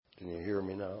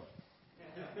now.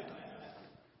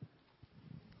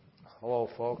 Hello,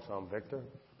 folks. I'm Victor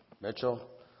Mitchell,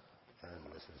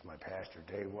 and this is my pastor,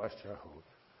 Dave Wester, who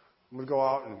would go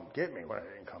out and get me when I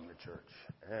didn't come to church.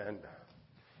 And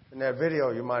in that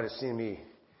video, you might have seen me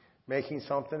making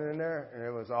something in there, and it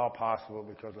was all possible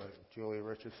because of Julie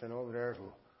Richardson over there,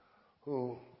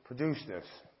 who produced this.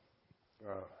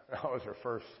 That was her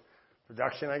first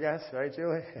production, I guess, right,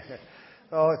 Julie?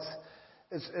 So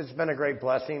it's been a great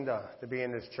blessing to be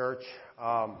in this church.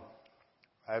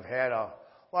 I've had a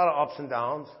lot of ups and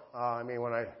downs.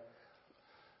 When I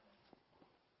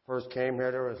first came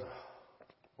here,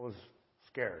 I was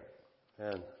scared.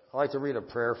 And I'd like to read a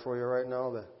prayer for you right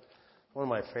now. One of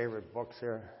my favorite books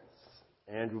here.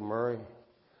 It's Andrew Murray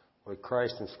with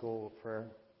Christ in School of Prayer.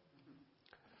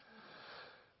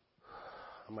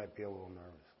 I might be a little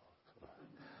nervous.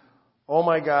 Oh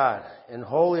my God, in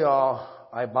holy awe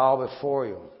I bow before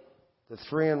you, the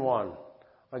three in one.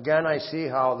 Again I see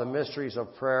how the mysteries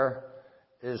of prayer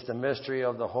is the mystery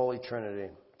of the Holy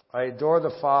Trinity. I adore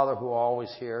the Father who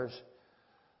always hears.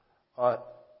 I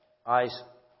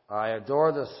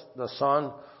adore the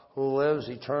Son who lives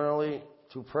eternally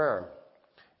to prayer.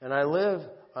 And I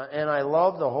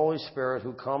love the Holy Spirit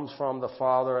who comes from the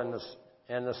Father and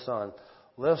the Son,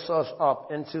 lifts us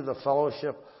up into the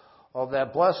fellowship of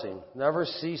that blessing, never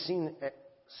ceasing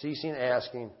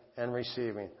asking and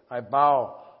receiving. I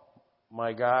bow,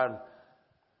 my God,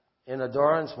 in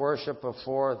adorance worship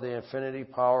before the infinity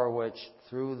power which,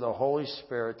 through the Holy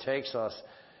Spirit, takes us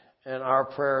and our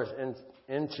prayers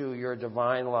into your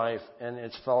divine life and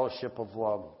its fellowship of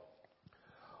love.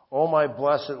 Oh, my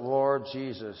blessed Lord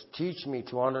Jesus, teach me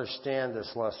to understand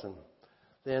this lesson.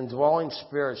 The indwelling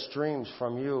Spirit streams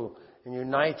from you and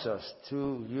unites us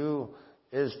to you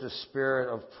is the spirit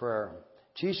of prayer.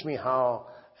 Teach me how,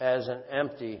 as an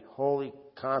empty, holy,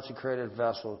 consecrated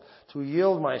vessel, to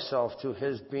yield myself to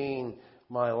His being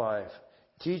my life.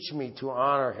 Teach me to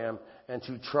honor Him and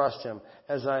to trust Him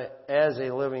as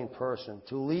a living person,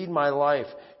 to lead my life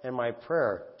and my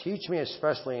prayer. Teach me,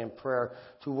 especially in prayer,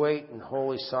 to wait in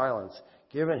holy silence,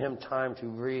 giving Him time to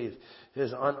breathe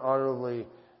His unutterably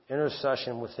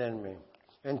intercession within me.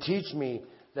 And teach me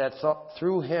that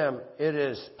through Him it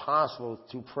is possible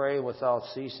to pray without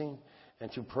ceasing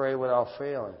and to pray without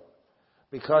failing,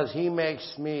 because He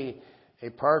makes me a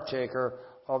partaker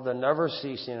of the never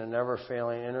ceasing and never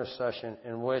failing intercession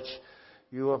in which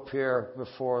you appear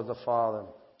before the Father.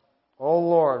 O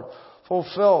Lord,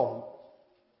 fulfill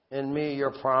in me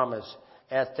your promise.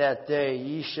 At that day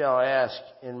ye shall ask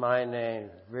in my name.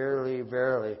 Verily,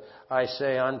 verily, I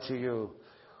say unto you,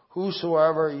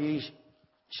 whosoever ye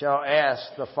shall ask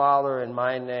the Father in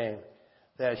my name,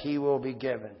 that He will be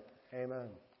given. Amen.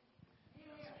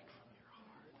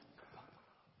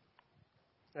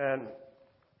 And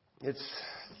it's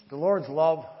the Lord's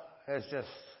love has just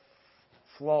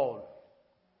flowed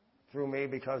through me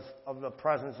because of the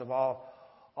presence of all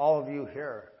of you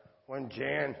here. When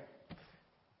Jan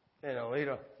and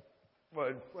Alita,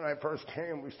 when I first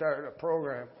came, we started a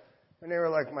program, and they were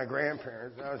like my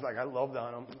grandparents. And I was like, I loved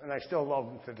on them, and I still love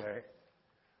them today.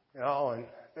 And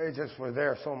they just were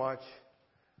there so much.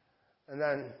 And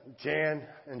then Jan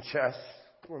and Chess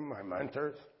were my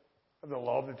mentors of the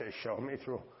love that they showed me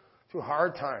through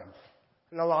hard times.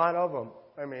 And a lot of them.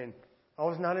 I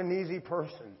was not an easy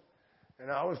person. And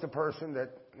I was the person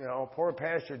that, poor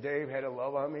Pastor Dave had to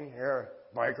love on me. Here,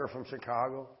 a biker from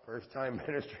Chicago, first time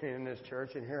ministering in this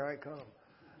church, and here I come.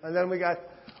 And then we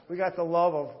got the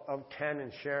love of Ken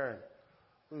and Sharon,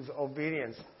 whose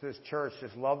obedience to this church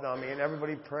just loved on me, and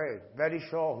everybody prayed. Betty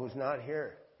Scholl, who's not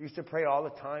here, used to pray all the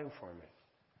time for me.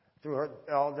 Through her,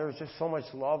 there was just so much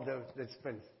love that's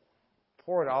been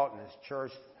poured out in this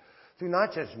church, through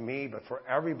not just me, but for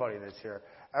everybody that's here.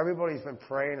 Everybody's been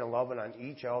praying and loving on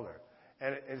each other.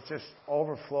 And it's just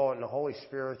overflowing, and the Holy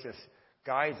Spirit just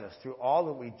guides us through all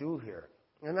that we do here.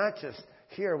 And not just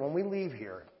here, when we leave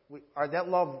here, that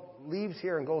love leaves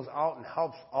here and goes out and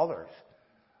helps others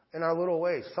in our little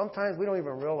ways. Sometimes we don't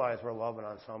even realize we're loving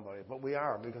on somebody, but we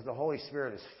are, because the Holy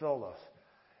Spirit has filled us.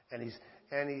 And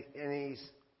He's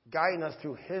guiding us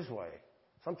through His way.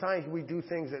 Sometimes we do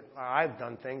things that I've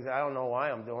done things that I don't know why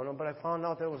I'm doing them, but I found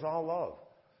out that it was all love.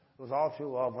 It was all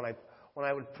through love when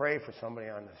I would pray for somebody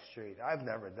on the street. I've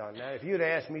never done that. If you'd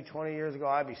asked me 20 years ago,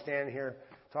 I'd be standing here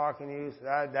talking to you.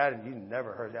 You'd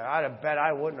never heard that. I'd have bet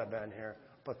I wouldn't have been here.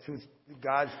 But through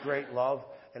God's great love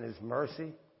and His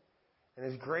mercy and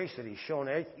His grace that He's shown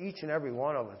each and every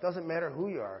one of us. It doesn't matter who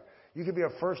you are. You could be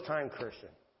a first-time Christian.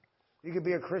 You could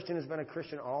be a Christian who's been a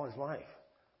Christian all his life.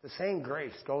 The same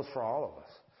grace goes for all of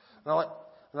us.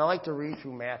 And I like to read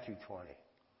through Matthew 20.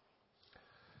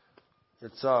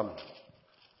 It's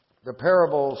the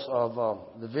parables of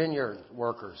the vineyard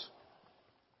workers.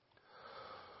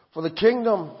 For the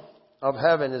kingdom of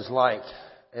heaven is like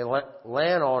a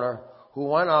landowner who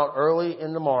went out early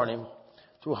in the morning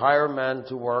to hire men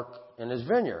to work in his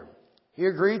vineyard. He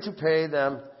agreed to pay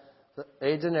them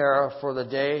a denarius for the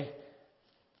day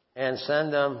and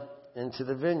send them into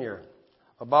the vineyard.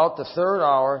 About the third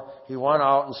hour, he went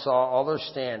out and saw others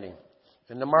standing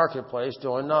in the marketplace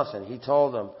doing nothing. He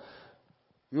told them,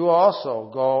 "You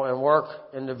also go and work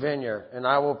in the vineyard, and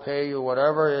I will pay you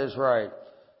whatever is right."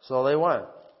 So they went.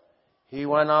 He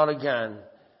went out again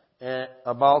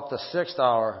about the 6th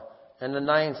hour and the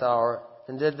 9th hour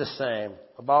and did the same.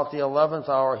 About the 11th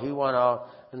hour, he went out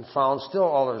and found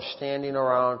still others standing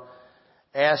around,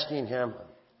 asking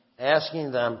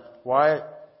them,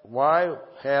 why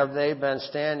have they been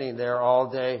standing there all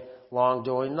day long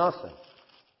doing nothing?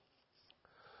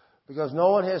 Because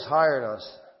no one has hired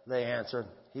us, they answered.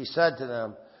 He said to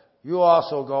them, "You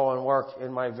also go and work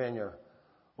in my vineyard."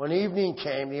 When evening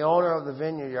came, the owner of the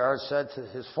vineyard said to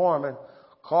his foreman,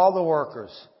 "Call the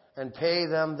workers and pay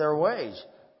them their wage,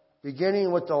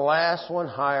 beginning with the last one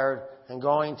hired and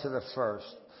going to the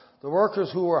first." The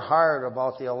workers who were hired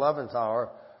about the 11th hour,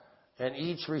 and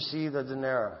each received a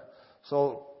denarius.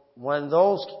 So when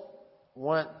those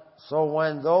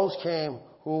came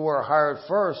who were hired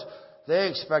first, they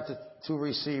expected to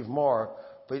receive more,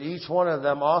 but each one of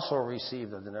them also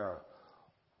received a denarius.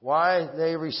 Why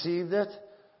they received it?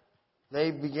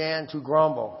 They began to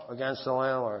grumble against the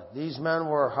landlord. "These men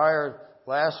were hired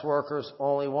last workers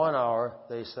only 1 hour,"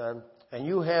 they said, "and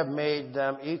you have made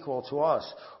them equal to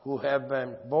us, who have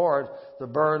been borne the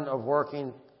burden of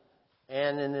working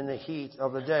and in the heat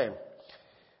of the day."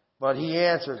 But he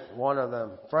answered one of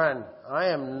them, "Friend, I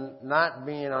am not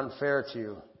being unfair to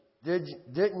you.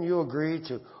 Didn't you agree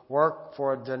to work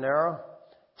for a denarius?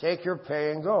 Take your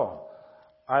pay and go.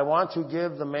 I want to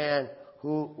give the man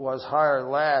who was hired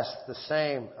last the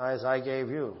same as I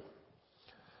gave you."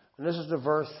 And this is the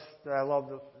verse that I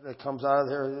love that comes out of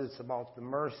there. It's about the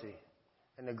mercy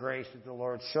and the grace that the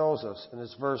Lord shows us. And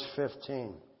it's verse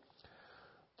 15.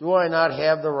 "Do I not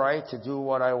have the right to do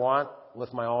what I want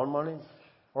with my own money?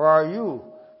 Or are you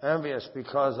envious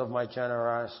because of my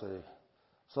generosity?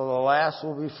 So the last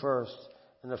will be first,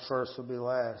 and the first will be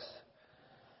last."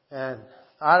 And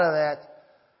out of that,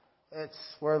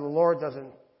 it's where the Lord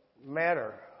doesn't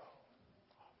matter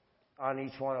on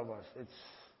each one of us. It's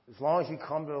as long as you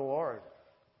come to the Lord.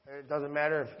 It doesn't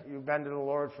matter if you've been to the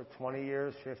Lord for 20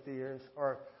 years, 50 years,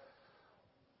 or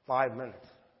 5 minutes.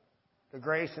 The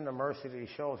grace and the mercy that He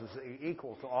shows is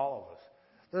equal to all of us.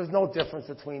 There's no difference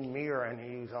between me or any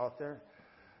of you out there.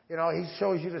 You know, He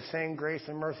shows you the same grace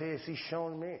and mercy as He's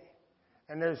shown me.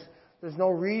 And there's no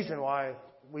reason why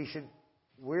we should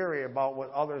worry about what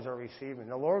others are receiving.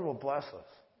 The Lord will bless us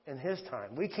in His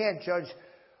time. We can't judge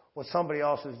what somebody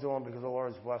else is doing because the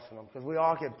Lord is blessing them. Because we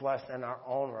all get blessed in our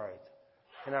own right,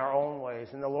 in our own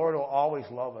ways. And the Lord will always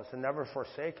love us and never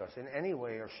forsake us in any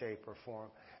way or shape or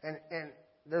form. And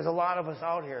there's a lot of us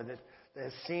out here that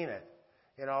has seen it.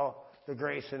 You know, the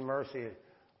grace and mercy.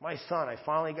 My son, I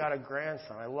finally got a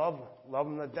grandson. I love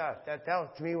him to death. That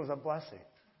to me was a blessing.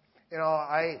 You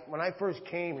know, when I first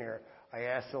came here, I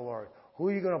asked the Lord, "Who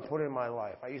are you going to put in my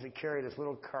life?" I used to carry this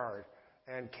little card.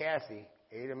 And Kathy,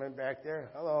 Ademan back there,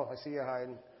 hello, I see you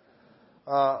hiding,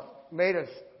 made a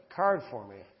card for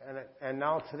me. And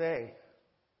now today,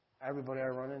 everybody I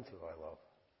run into, I love.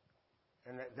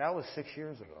 And that was 6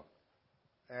 years ago.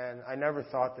 And I never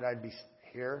thought that I'd be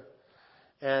here.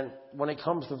 And when it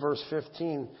comes to verse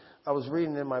 15, I was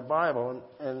reading in my Bible,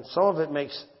 and some of it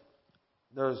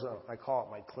I call it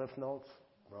my Cliff Notes.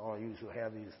 All you who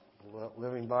have these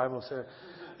living Bibles here.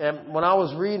 And when I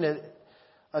was reading it,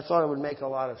 I thought it would make a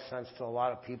lot of sense to a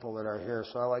lot of people that are here,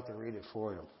 so I like to read it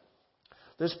for you.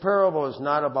 This parable is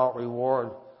not about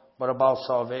reward, but about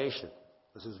salvation.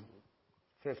 This is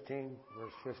 15,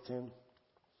 verse 15.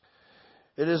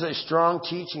 It is a strong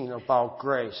teaching about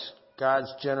grace,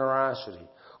 God's generosity.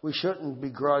 We shouldn't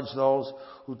begrudge those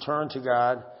who turn to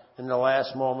God in the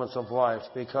last moments of life,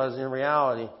 because in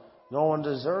reality, no one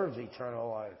deserves eternal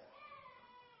life.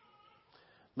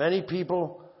 Many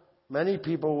people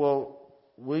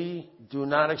we do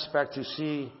not expect to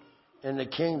see in the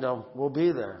kingdom will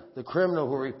be there. The criminal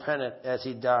who repented as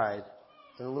he died.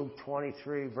 In Luke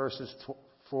 23, verses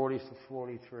 40 to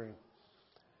 43.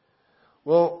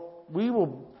 Will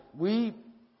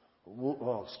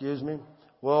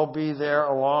be there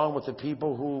along with the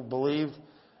people who believed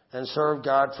and served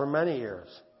God for many years.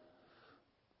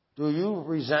 Do you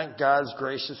resent God's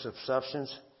gracious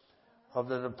exceptions of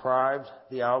the deprived,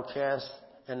 the outcast,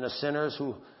 and the sinners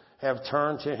who have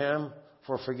turned to Him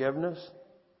for forgiveness?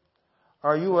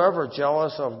 Are you ever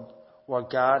jealous of what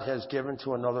God has given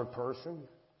to another person?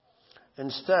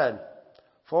 Instead,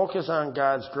 focus on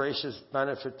God's gracious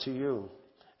benefit to you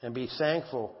and be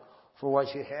thankful for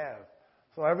what you have.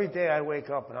 So every day I wake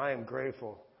up and I am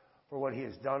grateful for what He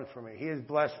has done for me. He has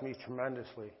blessed me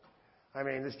tremendously. I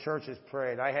mean, this church has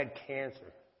prayed. I had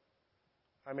cancer.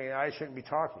 I mean, I shouldn't be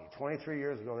talking. 23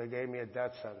 years ago, they gave me a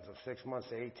death sentence of 6 months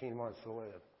to 18 months to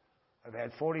live. I've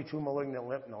had 42 malignant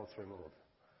lymph nodes removed.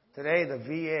 Today, the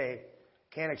VA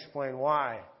can't explain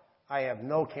why I have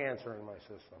no cancer in my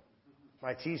system.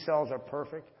 My T cells are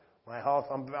perfect. My health,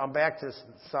 I'm back to the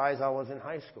size I was in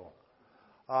high school.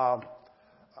 I've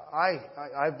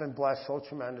been blessed so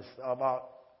tremendous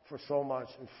for so much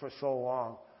and for so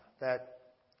long that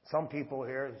some people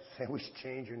here say we should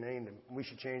change our name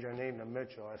to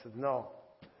Mitchell. I said, no,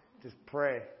 just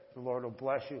pray. The Lord will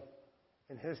bless you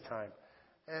in His time.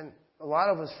 And a lot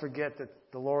of us forget that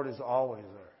the Lord is always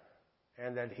there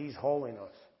and that He's holding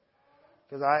us.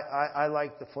 Because I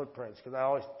like the footprints.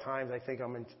 Because times I think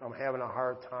I'm having a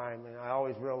hard time, and I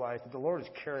always realize that the Lord is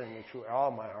carrying me through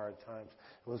all my hard times.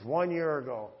 It was 1 year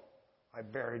ago I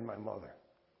buried my mother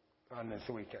on this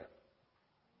weekend.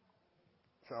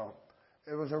 So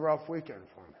it was a rough weekend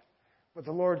for me. But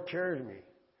the Lord carried me.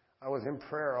 I was in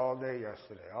prayer all day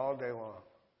yesterday, all day long.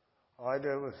 All I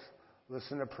did was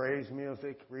listen to praise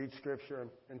music, read Scripture,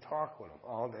 and talk with Him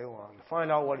all day long to find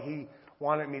out what He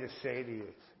wanted me to say to you.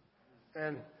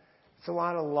 And it's a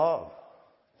lot of love.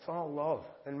 It's all love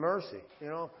and mercy, you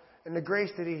know. And the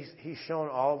grace that He's shown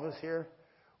all of us here,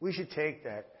 we should take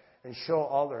that and show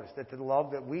others that the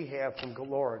love that we have from the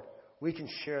Lord, we can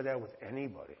share that with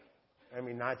anybody. I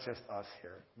mean, not just us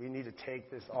here. We need to take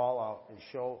this all out and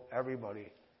show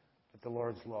everybody that the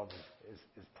Lord's love is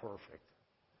perfect.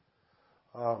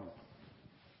 I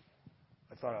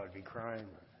thought I would be crying.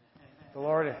 The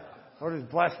Lord has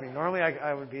blessed me. Normally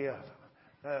I would be a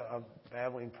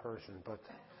babbling person, but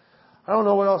I don't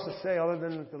know what else to say other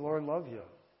than that the Lord loves you.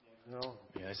 You know?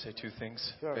 May I say two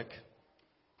things, Sure. Vic?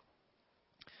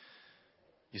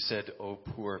 You said, "Oh,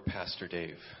 poor Pastor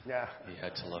Dave. Yeah. He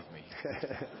had to love me."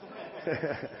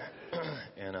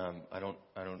 And I don't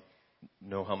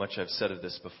know how much I've said of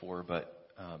this before, but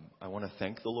I want to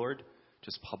thank the Lord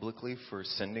just publicly for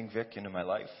sending Vic into my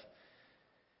life.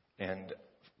 And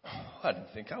I didn't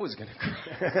think I was going to cry.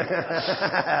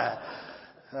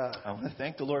 I want to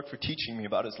thank the Lord for teaching me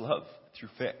about His love through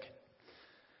Vic.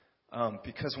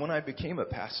 Because when I became a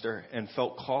pastor and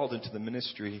felt called into the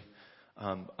ministry,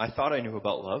 I thought I knew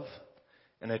about love,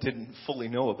 and I didn't fully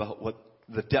know about what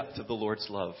the depth of the Lord's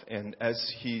love. And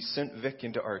as He sent Vic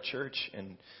into our church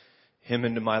and him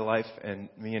into my life and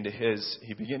me into his,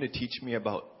 he began to teach me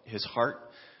about His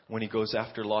heart when He goes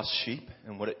after lost sheep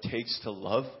and what it takes to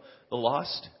love the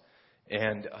lost.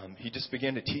 And He just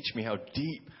began to teach me how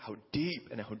deep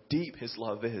His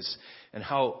love is, and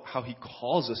how He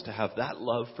calls us to have that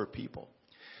love for people.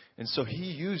 And so He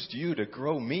used you to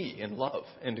grow me in love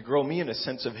and to grow me in a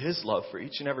sense of His love for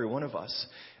each and every one of us.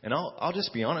 And I'll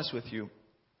just be honest with you.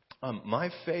 My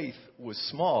faith was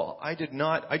small. I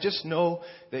just know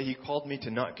that He called me to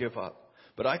not give up.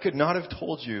 But I could not have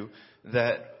told you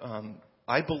that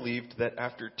I believed that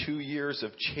after 2 years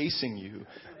of chasing you,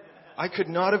 I could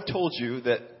not have told you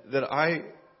that I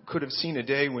could have seen a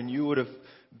day when you would have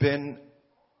been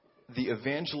the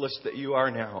evangelist that you are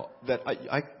now,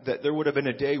 that there would have been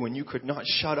a day when you could not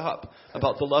shut up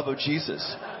about the love of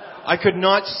Jesus. I could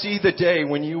not see the day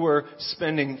when you were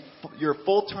spending your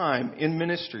full time in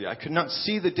ministry. I could not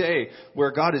see the day where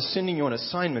God is sending you on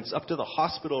assignments up to the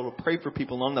hospital to pray for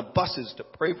people, and on the buses to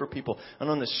pray for people, and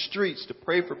on the streets to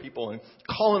pray for people, and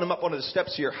calling them up onto the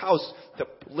steps of your house to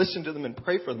listen to them and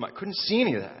pray for them. I couldn't see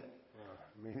any of that.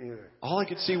 Me neither. All I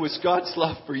could see was God's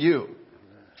love for you.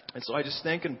 And so I just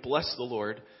thank and bless the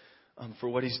Lord for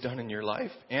what He's done in your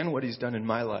life and what He's done in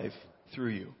my life through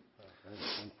you.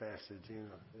 And Pastor Gina.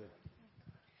 Yeah.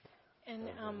 And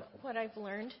what I've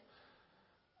learned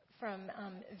from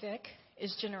Vic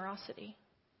is generosity.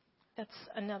 That's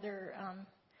another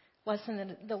lesson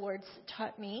that the Lord's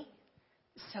taught me.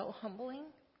 So humbling.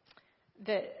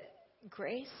 The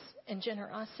grace and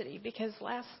generosity. Because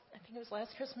I think it was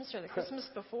last Christmas or the Christmas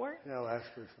before. Yeah, last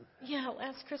Christmas. Yeah,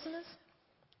 last Christmas.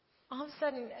 All of a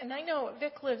sudden, and I know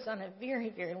Vic lives on a very,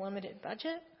 very limited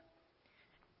budget.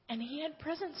 And he had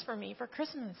presents for me for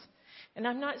Christmas. And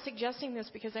I'm not suggesting this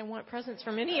because I want presents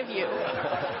from any of you.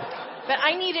 But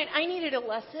I needed a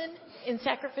lesson in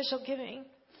sacrificial giving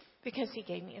because he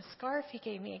gave me a scarf, he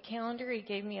gave me a calendar, he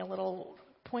gave me a little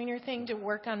pointer thing to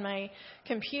work on my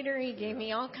computer, he gave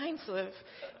me all kinds of,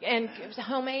 and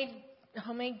homemade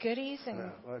homemade goodies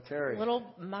and Terry.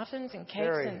 little muffins and cakes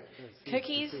Terry. and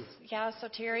cookies. Yeah, so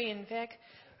Terry and Vic.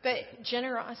 But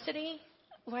generosity,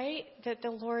 right? That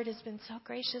the Lord has been so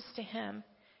gracious to him,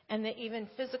 and the even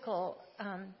physical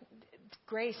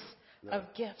grace of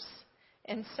gifts.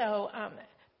 And so,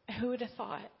 who would have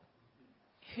thought?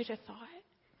 Who'd have thought?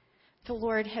 The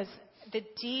Lord has, the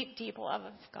deep, deep love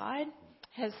of God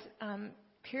has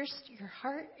pierced your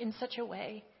heart in such a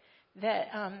way that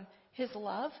his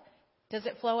love, does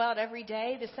it flow out every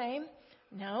day the same?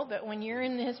 No, but when you're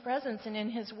in his presence and in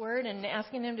his word and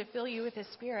asking him to fill you with his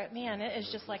spirit, man, it is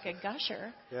just like a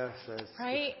gusher. Yes.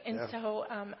 Right? And yeah. so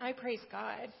I praise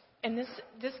God. And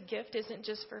this gift isn't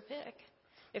just for Vic.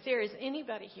 If there is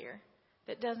anybody here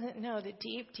that doesn't know the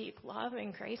deep, deep love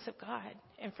and grace of God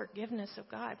and forgiveness of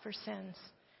God for sins,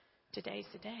 today's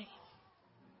the day.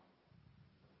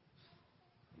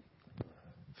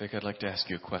 Vic, I'd like to ask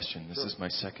you a question. This Sure. is my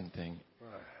second thing.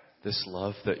 Right. This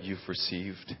love that you've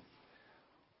received,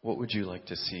 what would you like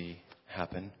to see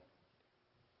happen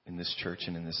in this church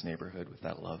and in this neighborhood with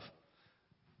that love?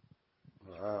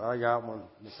 I got one.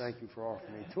 Thank you for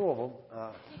offering me two of them.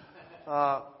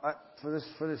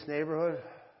 For this neighborhood,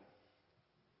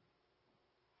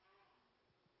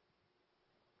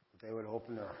 if they would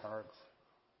open their hearts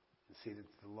and see that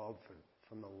the love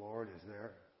from the Lord is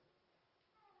there,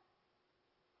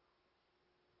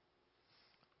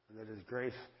 and that His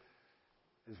grace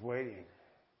is waiting.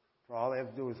 For all they have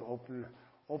to do is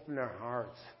open their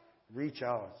hearts, reach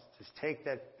out, just take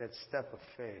that step of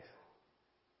faith.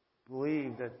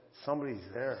 Believe that somebody's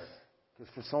there.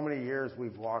 Because for so many years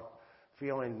we've walked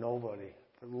feeling nobody.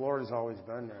 But the Lord has always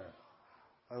been there.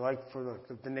 I like for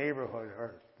the neighborhood,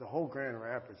 or the whole Grand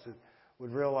Rapids, that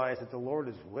would realize that the Lord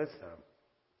is with them.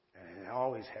 And He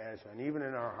always has been. Even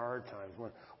in our hard times,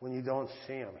 when you don't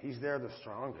see Him, He's there the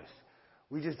strongest.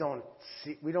 We just don't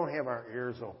see, we don't have our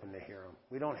ears open to hear Him.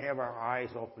 We don't have our eyes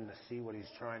open to see what He's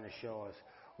trying to show us.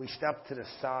 We step to the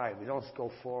side. We don't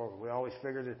go forward. We always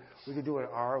figured that we could do it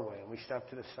our way, and we step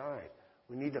to the side.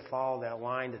 We need to follow that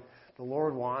line that the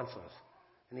Lord wants us,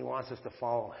 and He wants us to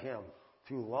follow Him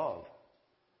through love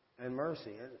and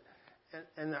mercy.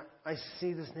 And I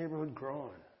see this neighborhood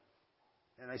growing,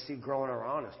 and I see growing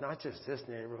around us, not just this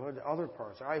neighborhood, other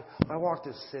parts. I walk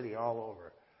this city all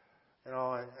over,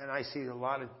 and I see a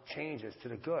lot of changes to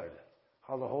the good,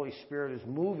 how the Holy Spirit is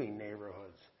moving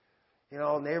neighborhoods.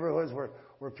 Neighborhoods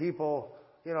where people,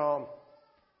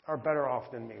 are better off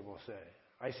than me, we'll say.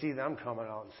 I see them coming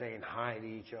out and saying hi to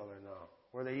each other now.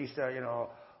 Where they used to,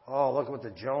 oh, look what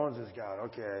the Joneses got.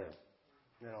 Okay,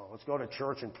 let's go to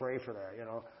church and pray for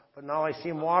that, But now I see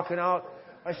them walking out.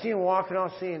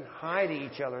 Saying hi to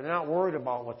each other. They're not worried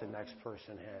about what the next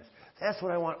person has. That's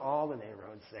what I want all the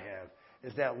neighborhoods to have,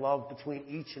 is that love between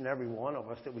each and every one of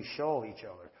us that we show each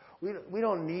other. We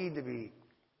don't need to be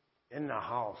in the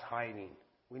house hiding.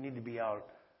 We need to be out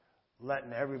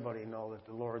letting everybody know that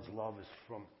the Lord's love is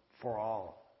for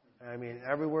all. I mean,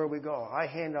 everywhere we go. I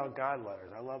hand out God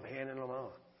letters. I love handing them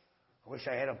out. I wish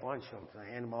I had a bunch of them, so I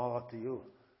hand them all up to you.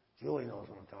 Julie knows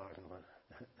what I'm talking about.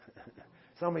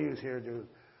 Some of you here do.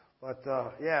 But,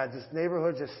 this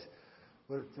neighborhood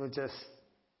would just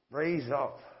raise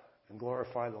up and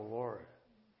glorify the Lord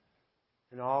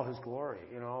in all His glory.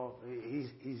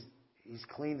 He's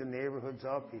cleaned the neighborhoods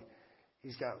up.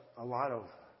 He's got a lot of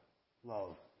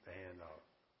love to hand out.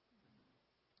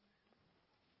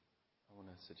 I want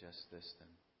to suggest this then.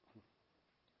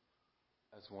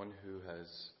 As one who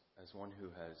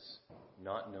has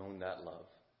not known that love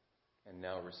and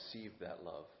now received that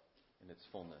love in its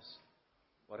fullness,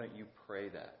 why don't you pray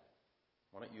that?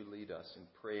 Why don't you lead us in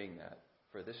praying that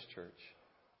for this church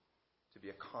to be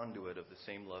a conduit of the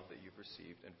same love that you've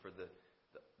received, and for the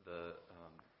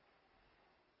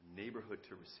neighborhood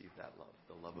to receive that love,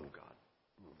 the love of God.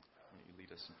 Why don't you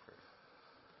lead us in prayer?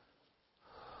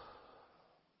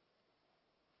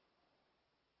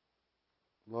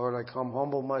 Lord, I come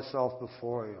humble myself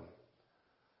before You.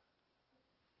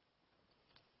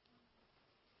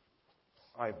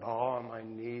 I bow on my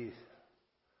knees.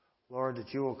 Lord,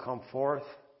 that You will come forth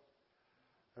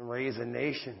and raise a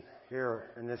nation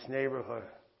here in this neighborhood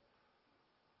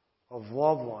of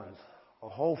loved ones, a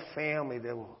whole family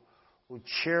that will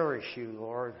cherish You,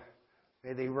 Lord.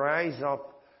 May they rise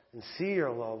up and see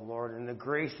Your love, Lord, and the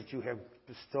grace that You have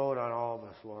bestowed on all of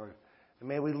us, Lord. And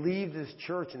may we leave this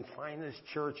church and find this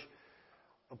church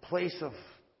a place of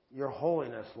Your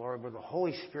holiness, Lord, where the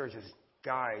Holy Spirit just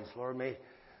guides, Lord. May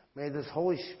this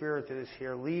Holy Spirit that is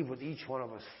here leave with each one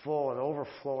of us full and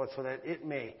overflow it, so that it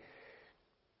may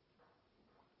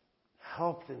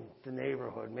help the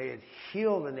neighborhood. May it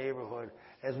heal the neighborhood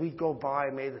as we go by,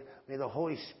 may the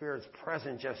Holy Spirit's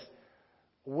presence just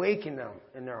awaken them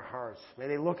in their hearts. May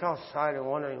they look outside and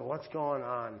wondering what's going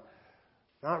on,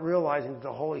 not realizing that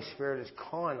the Holy Spirit is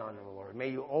calling on them, Lord. May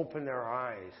you open their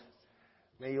eyes.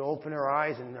 May you open their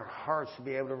eyes and their hearts to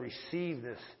be able to receive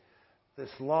this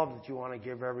love that you want to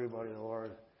give everybody,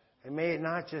 Lord. And may it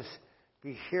not just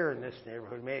be here in this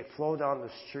neighborhood. May it flow down the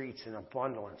streets in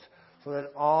abundance so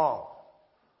that all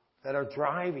that are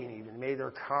driving even, may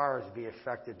their cars be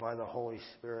affected by the Holy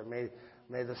Spirit.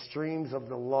 May the streams of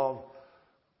the love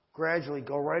gradually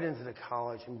go right into the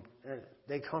college, and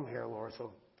they come here, Lord.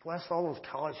 So bless all those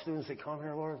college students that come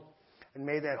here, Lord, and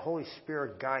may that Holy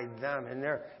Spirit guide them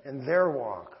in their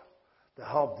walk to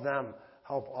help them,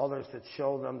 help others, that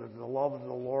show them that the love of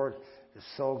the Lord is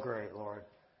so great, Lord.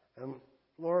 And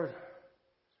Lord,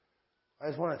 I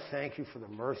just want to thank you for the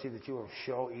mercy that you will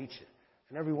show each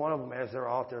and every one of them as they're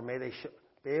out there. May they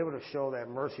be able to show that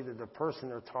mercy to the person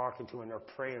they're talking to and they're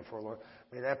praying for, Lord.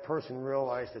 May that person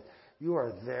realize that you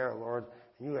are there, Lord,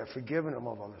 and you have forgiven them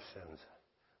of other sins.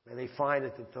 May they find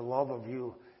that the love of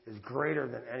you is greater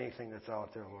than anything that's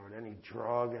out there, Lord, any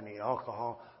drug, any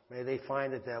alcohol. May they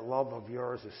find that love of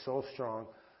yours is so strong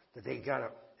that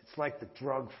it's like the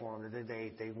drug for them, that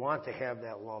they want to have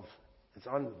that love. It's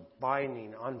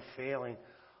unbinding, unfailing,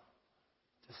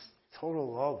 just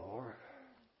total love, Lord.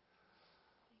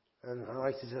 And I'd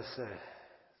like to just say,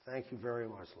 thank you very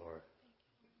much, Lord.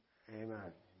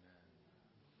 Amen.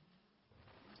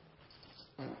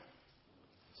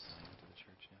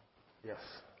 Yes.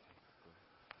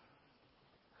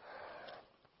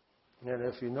 And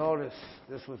if you notice,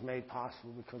 this was made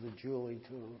possible because of Julie,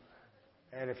 too.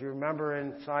 And if you remember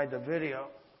inside the video,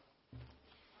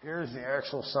 here's the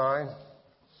actual sign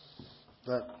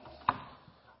that I'm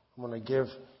going to give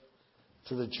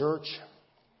to the church.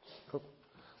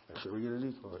 Make sure we get it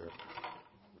equal here.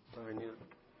 I need it.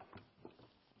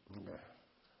 Okay.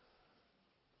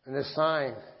 And this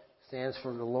sign stands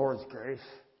for the Lord's grace.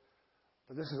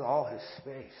 But this is all His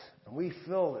space. And we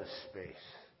fill this space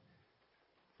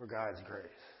for God's grace.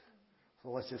 So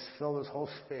let's just fill this whole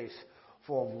space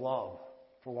full of love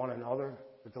for one another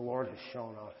that the Lord has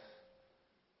shown us.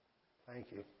 Thank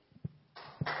you.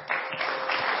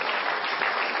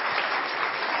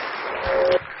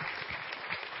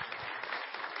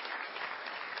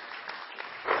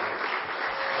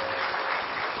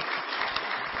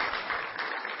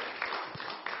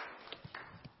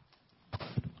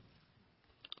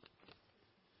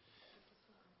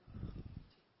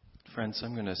 Friends,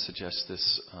 I'm going to suggest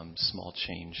this small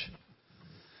change.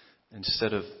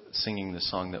 Instead of singing the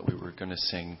song that we were going to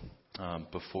sing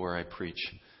before I preach,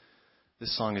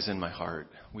 this song is in my heart.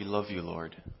 We love you,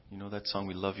 Lord. You know that song,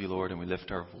 We Love You, Lord, and we lift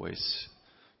our voice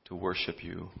to worship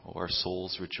you. Oh, our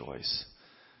souls rejoice.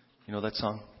 You know that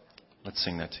song? Let's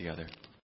sing that together.